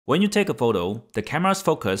When you take a photo, the camera's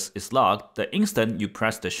focus is locked the instant you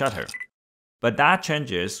press the shutter. But that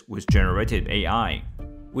changes with generative AI.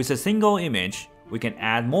 With a single image, we can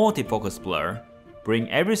add more defocus blur, bring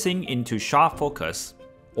everything into sharp focus,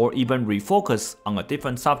 or even refocus on a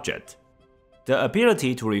different subject. The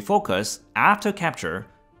ability to refocus after capture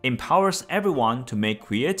empowers everyone to make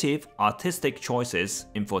creative, artistic choices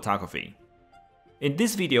in photography. In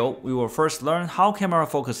this video, we will first learn how camera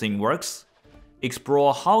focusing works,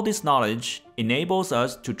 explore how this knowledge enables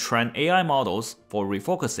us to train AI models for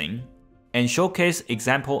refocusing, and showcase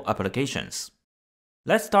example applications.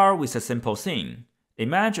 Let's start with a simple scene.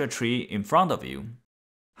 Imagine a tree in front of you.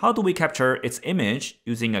 How do we capture its image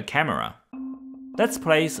using a camera? Let's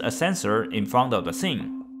place a sensor in front of the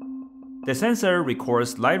scene. The sensor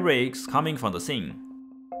records light rays coming from the scene,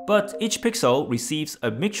 but each pixel receives a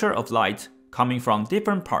mixture of light coming from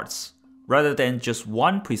different parts, rather than just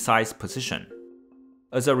one precise position.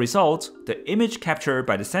 As a result, the image captured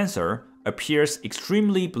by the sensor appears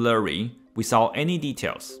extremely blurry without any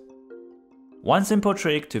details. One simple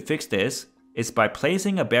trick to fix this is by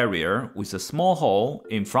placing a barrier with a small hole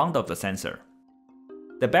in front of the sensor.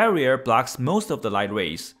 The barrier blocks most of the light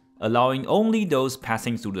rays, allowing only those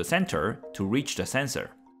passing through the center to reach the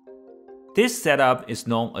sensor. This setup is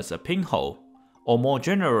known as a pinhole, or more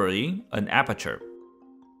generally, an aperture.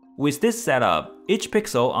 With this setup, each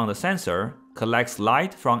pixel on the sensor collects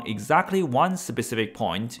light from exactly one specific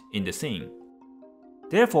point in the scene.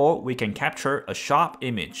 Therefore, we can capture a sharp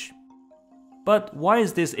image. But why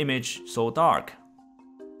is this image so dark?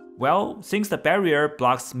 Well, since the barrier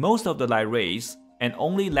blocks most of the light rays and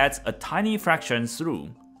only lets a tiny fraction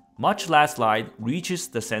through, much less light reaches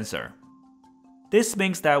the sensor. This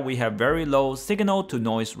means that we have very low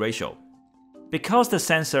signal-to-noise ratio. Because the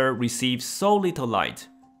sensor receives so little light,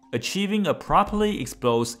 achieving a properly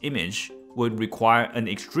exposed image would require an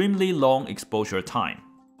extremely long exposure time.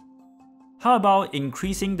 How about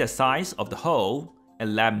increasing the size of the hole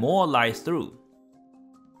and let more light through?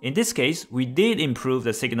 In this case, we did improve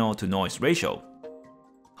the signal-to-noise ratio.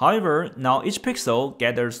 However, now each pixel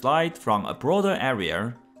gathers light from a broader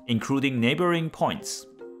area, including neighboring points.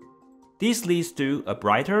 This leads to a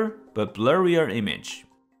brighter but blurrier image.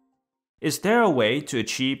 Is there a way to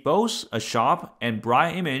achieve both a sharp and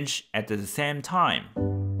bright image at the same time?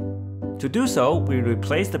 To do so, we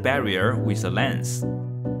replace the barrier with a lens.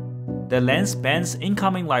 The lens bends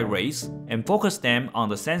incoming light rays and focuses them on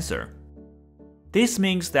the sensor. This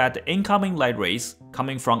means that the incoming light rays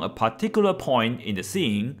coming from a particular point in the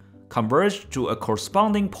scene converge to a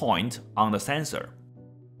corresponding point on the sensor.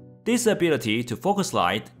 This ability to focus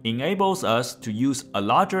light enables us to use a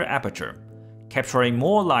larger aperture, capturing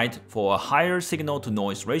more light for a higher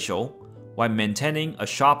signal-to-noise ratio while maintaining a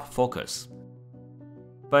sharp focus.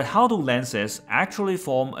 But how do lenses actually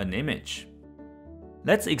form an image?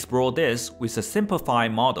 Let's explore this with a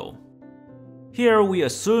simplified model. Here we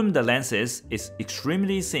assume the lens is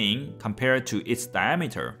extremely thin compared to its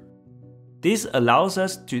diameter. This allows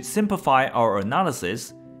us to simplify our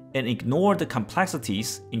analysis and ignore the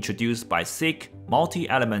complexities introduced by thick,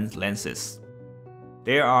 multi-element lenses.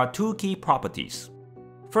 There are two key properties.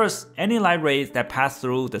 First, any light rays that pass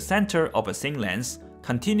through the center of a thin lens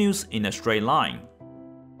continues in a straight line.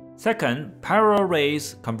 Second, parallel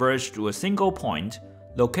rays converge to a single point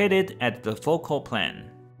located at the focal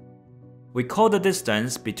plane. We call the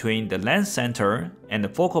distance between the lens center and the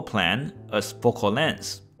focal plane as focal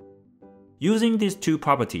length. Using these two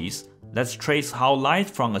properties, let's trace how light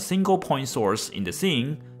from a single point source in the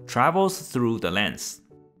scene travels through the lens.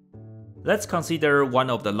 Let's consider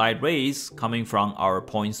one of the light rays coming from our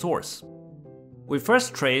point source. We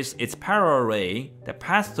first trace its parallel ray that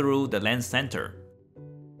passed through the lens center.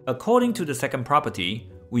 According to the second property,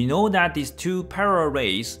 we know that these two parallel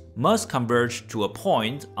rays must converge to a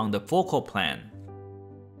point on the focal plane.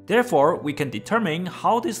 Therefore, we can determine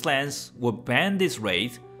how this lens will bend this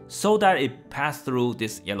ray so that it passes through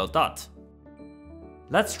this yellow dot.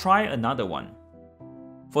 Let's try another one.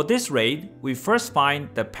 For this ray, we first find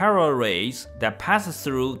the parallel rays that passes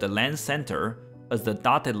through the lens center as the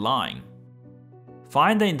dotted line.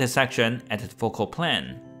 Find the intersection at the focal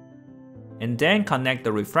plane, and then connect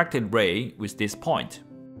the refracted ray with this point.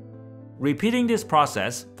 Repeating this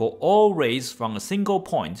process for all rays from a single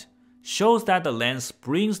point shows that the lens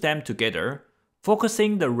brings them together,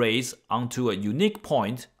 focusing the rays onto a unique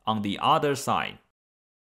point on the other side.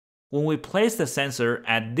 When we place the sensor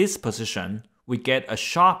at this position, we get a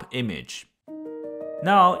sharp image.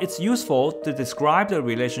 Now it's useful to describe the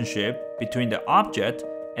relationship between the object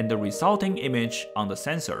and the resulting image on the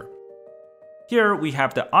sensor. Here we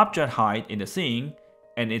have the object height in the scene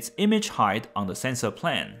and its image height on the sensor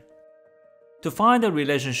plane. To find the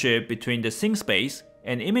relationship between the scene space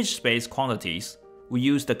and image space quantities, we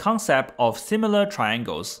use the concept of similar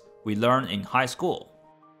triangles we learned in high school.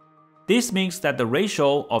 This means that the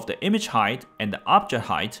ratio of the image height and the object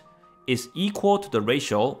height is equal to the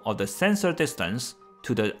ratio of the sensor distance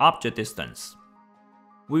to the object distance.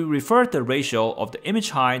 We refer to the ratio of the image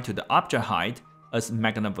height to the object height as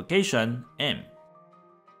magnification M.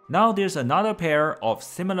 Now there's another pair of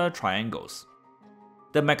similar triangles.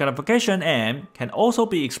 The magnification M can also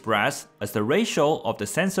be expressed as the ratio of the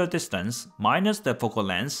sensor distance minus the focal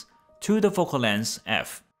length to the focal length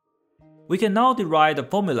f. We can now derive the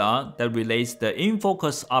formula that relates the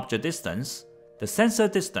in-focus object distance, the sensor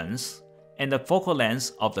distance, and the focal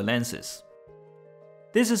length of the lenses.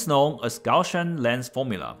 This is known as Gaussian lens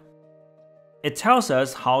formula. It tells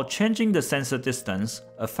us how changing the sensor distance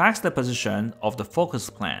affects the position of the focus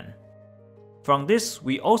plane. From this,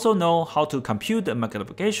 we also know how to compute the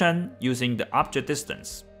magnification using the object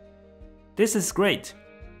distance. This is great.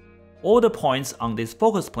 All the points on this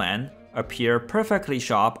focus plane appear perfectly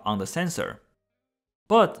sharp on the sensor.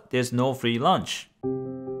 But there's no free lunch.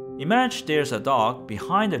 Imagine there's a dog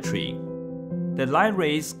behind a tree. The light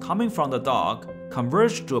rays coming from the dog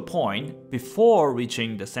converge to a point before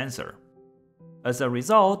reaching the sensor. As a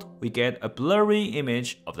result, we get a blurry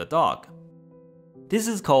image of the dog. This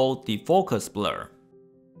is called defocus blur.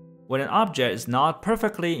 When an object is not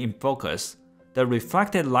perfectly in focus, the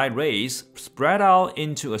reflected light rays spread out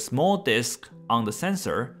into a small disk on the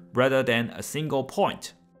sensor rather than a single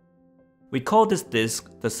point. We call this disk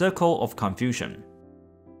the circle of confusion.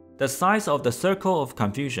 The size of the circle of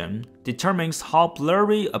confusion determines how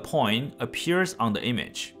blurry a point appears on the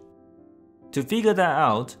image. To figure that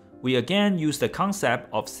out, we again use the concept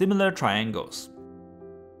of similar triangles.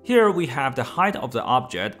 Here we have the height of the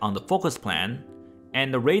object on the focus plane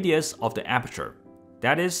and the radius of the aperture,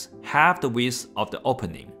 that is, half the width of the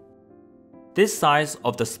opening. This size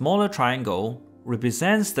of the smaller triangle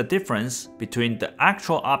represents the difference between the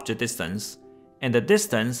actual object distance and the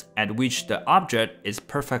distance at which the object is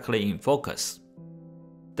perfectly in focus.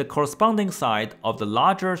 The corresponding side of the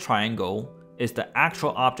larger triangle is the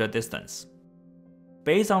actual object distance.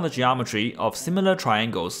 Based on the geometry of similar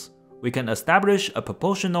triangles, we can establish a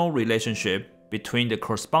proportional relationship between the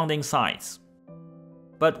corresponding sides.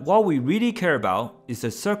 But what we really care about is the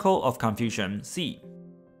circle of confusion C.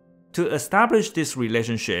 To establish this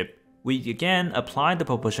relationship, we again apply the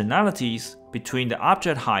proportionalities between the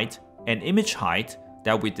object height and image height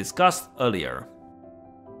that we discussed earlier.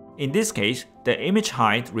 In this case, the image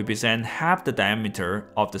height represents half the diameter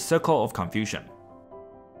of the circle of confusion.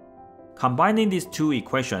 Combining these two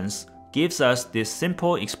equations gives us this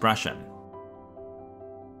simple expression.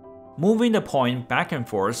 Moving the point back and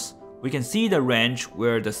forth, we can see the range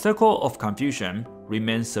where the circle of confusion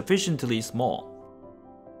remains sufficiently small.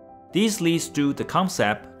 This leads to the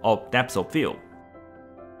concept of depth of field.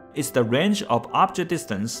 It's the range of object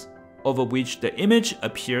distance over which the image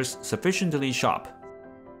appears sufficiently sharp.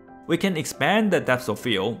 We can expand the depth of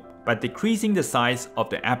field by decreasing the size of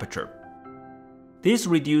the aperture. This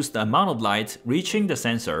reduces the amount of light reaching the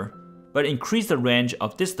sensor, but increases the range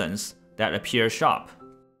of distance that appears sharp.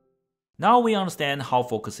 Now we understand how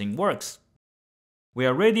focusing works. We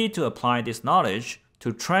are ready to apply this knowledge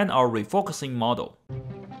to train our refocusing model.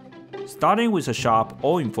 Starting with a sharp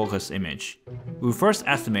all-in-focus image, we first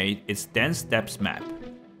estimate its dense depth map.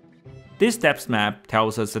 This depth map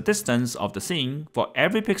tells us the distance of the scene for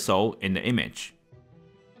every pixel in the image.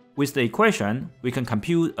 With the equation, we can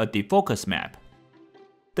compute a defocus map.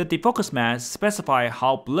 The defocus map specifies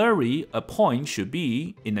how blurry a point should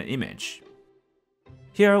be in the image.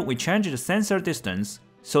 Here we change the sensor distance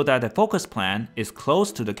so that the focus plane is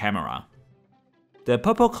close to the camera. The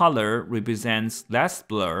purple color represents less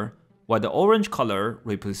blur, while the orange color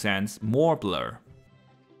represents more blur.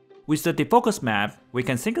 With the defocus map, we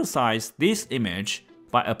can synthesize this image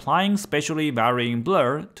by applying spatially varying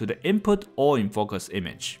blur to the input all-in-focus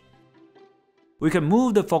image. We can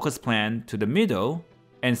move the focus plane to the middle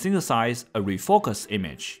and synthesize a refocus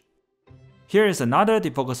image. Here is another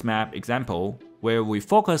defocus map example where we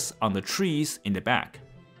focus on the trees in the back.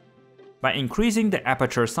 By increasing the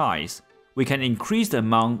aperture size, we can increase the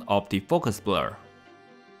amount of defocus blur.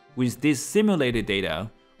 With this simulated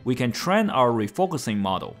data, we can train our refocusing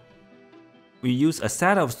model. We use a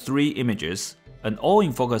set of 3 images, an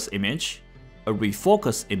all-in-focus image, a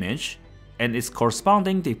refocus image, and its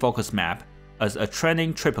corresponding defocus map as a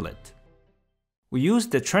training triplet. We use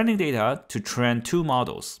the training data to train 2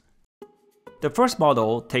 models. The first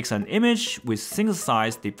model takes an image with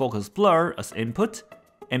synthesized defocus blur as input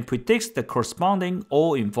and predicts the corresponding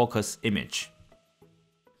all-in-focus image.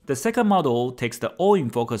 The second model takes the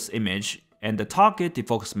all-in-focus image and the target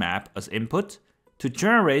defocus map as input to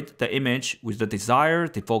generate the image with the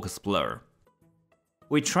desired defocus blur.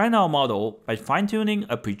 We train our model by fine-tuning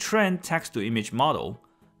a pre-trained text-to-image model,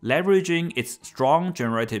 leveraging its strong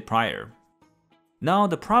generated prior. Now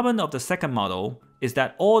the problem of the second model is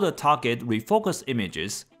that all the target refocus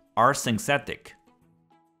images are synthetic.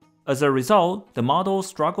 As a result, the model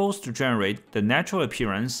struggles to generate the natural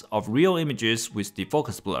appearance of real images with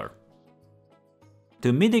defocus blur.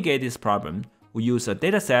 To mitigate this problem, we use a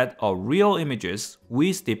dataset of real images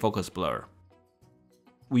with defocus blur.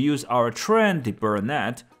 We use our trained deep blur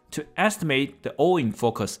net to estimate the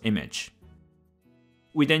all-in-focus image.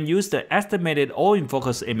 We then use the estimated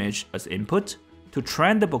all-in-focus image as input to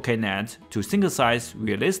train the bokeh net to synthesize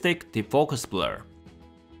realistic defocus blur.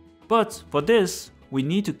 But for this, we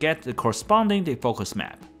need to get the corresponding defocus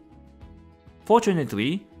map.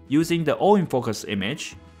 Fortunately, using the all-in-focus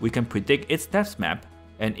image, we can predict its depth map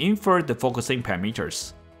and infer the focusing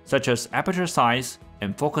parameters, such as aperture size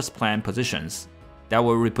and focus plane positions, that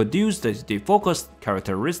will reproduce the defocus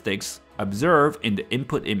characteristics observed in the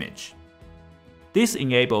input image. This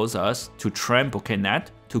enables us to train bokeh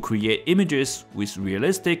net to create images with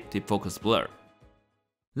realistic defocus blur.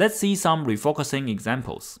 Let's see some refocusing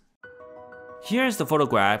examples. Here is the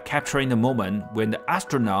photograph capturing the moment when the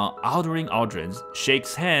astronaut Aldrin Aldrin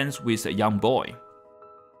shakes hands with a young boy.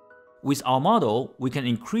 With our model, we can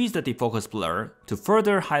increase the defocus blur to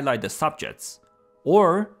further highlight the subjects,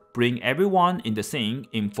 or bring everyone in the scene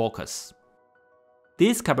in focus.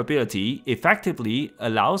 This capability effectively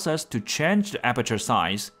allows us to change the aperture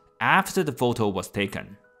size after the photo was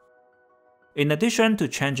taken. In addition to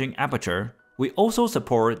changing aperture, we also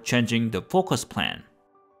support changing the focus plane.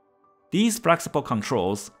 These flexible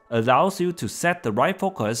controls allows you to set the right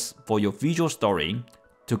focus for your visual story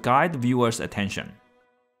to guide the viewer's attention.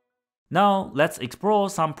 Now let's explore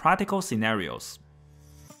some practical scenarios.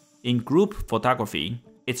 In group photography,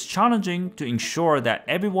 it's challenging to ensure that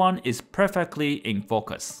everyone is perfectly in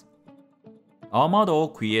focus. Our model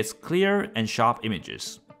creates clear and sharp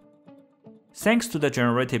images. Thanks to the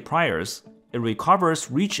generated priors, it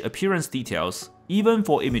recovers rich appearance details even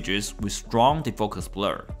for images with strong defocus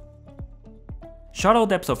blur. Shallow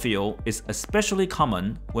depth of field is especially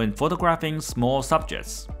common when photographing small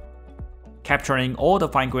subjects. Capturing all the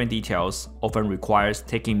fine-grained details often requires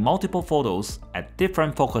taking multiple photos at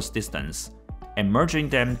different focus distance and merging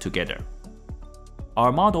them together.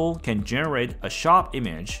 Our model can generate a sharp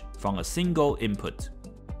image from a single input.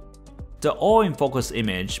 The all-in-focus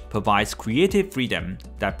image provides creative freedom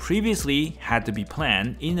that previously had to be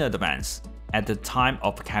planned in advance at the time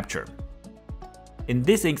of capture. In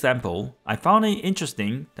this example, I found it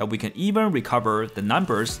interesting that we can even recover the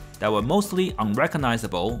numbers that were mostly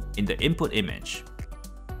unrecognizable in the input image.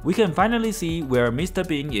 We can finally see where Mr.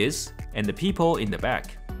 Bin is and the people in the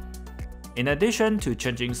back. In addition to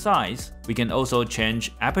changing size, we can also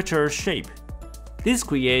change aperture shape. This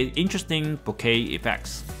creates interesting bokeh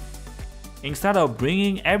effects. Instead of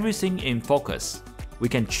bringing everything in focus, we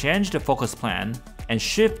can change the focus plane and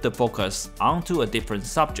shift the focus onto a different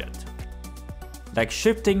subject, like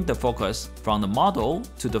shifting the focus from the model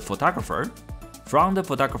to the photographer, from the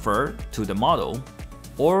photographer to the model,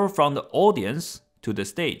 or from the audience to the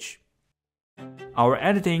stage. Our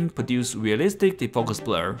editing produces realistic defocus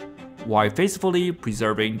blur while faithfully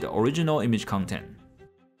preserving the original image content.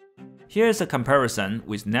 Here is a comparison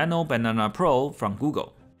with Nano Banana Pro from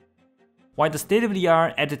Google. While the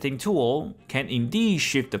state-of-the-art editing tool can indeed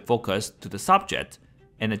shift the focus to the subject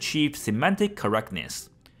and achieve semantic correctness,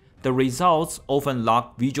 the results often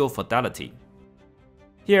lack visual fidelity.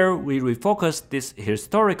 Here, we refocus this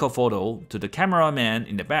historical photo to the cameraman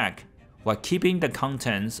in the back while keeping the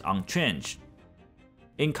contents unchanged.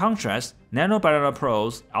 In contrast, Nano Banana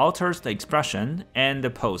Pro alters the expression and the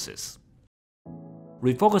poses.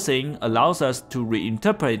 Refocusing allows us to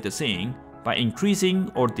reinterpret the scene by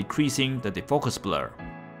increasing or decreasing the defocus blur,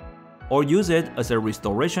 or use it as a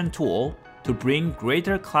restoration tool to bring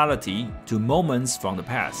greater clarity to moments from the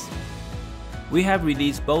past. We have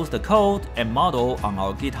released both the code and model on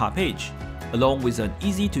our GitHub page, along with an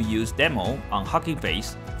easy-to-use demo on Hugging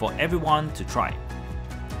Face for everyone to try.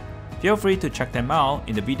 Feel free to check them out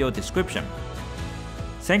in the video description.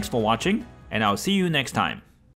 Thanks for watching, and I'll see you next time.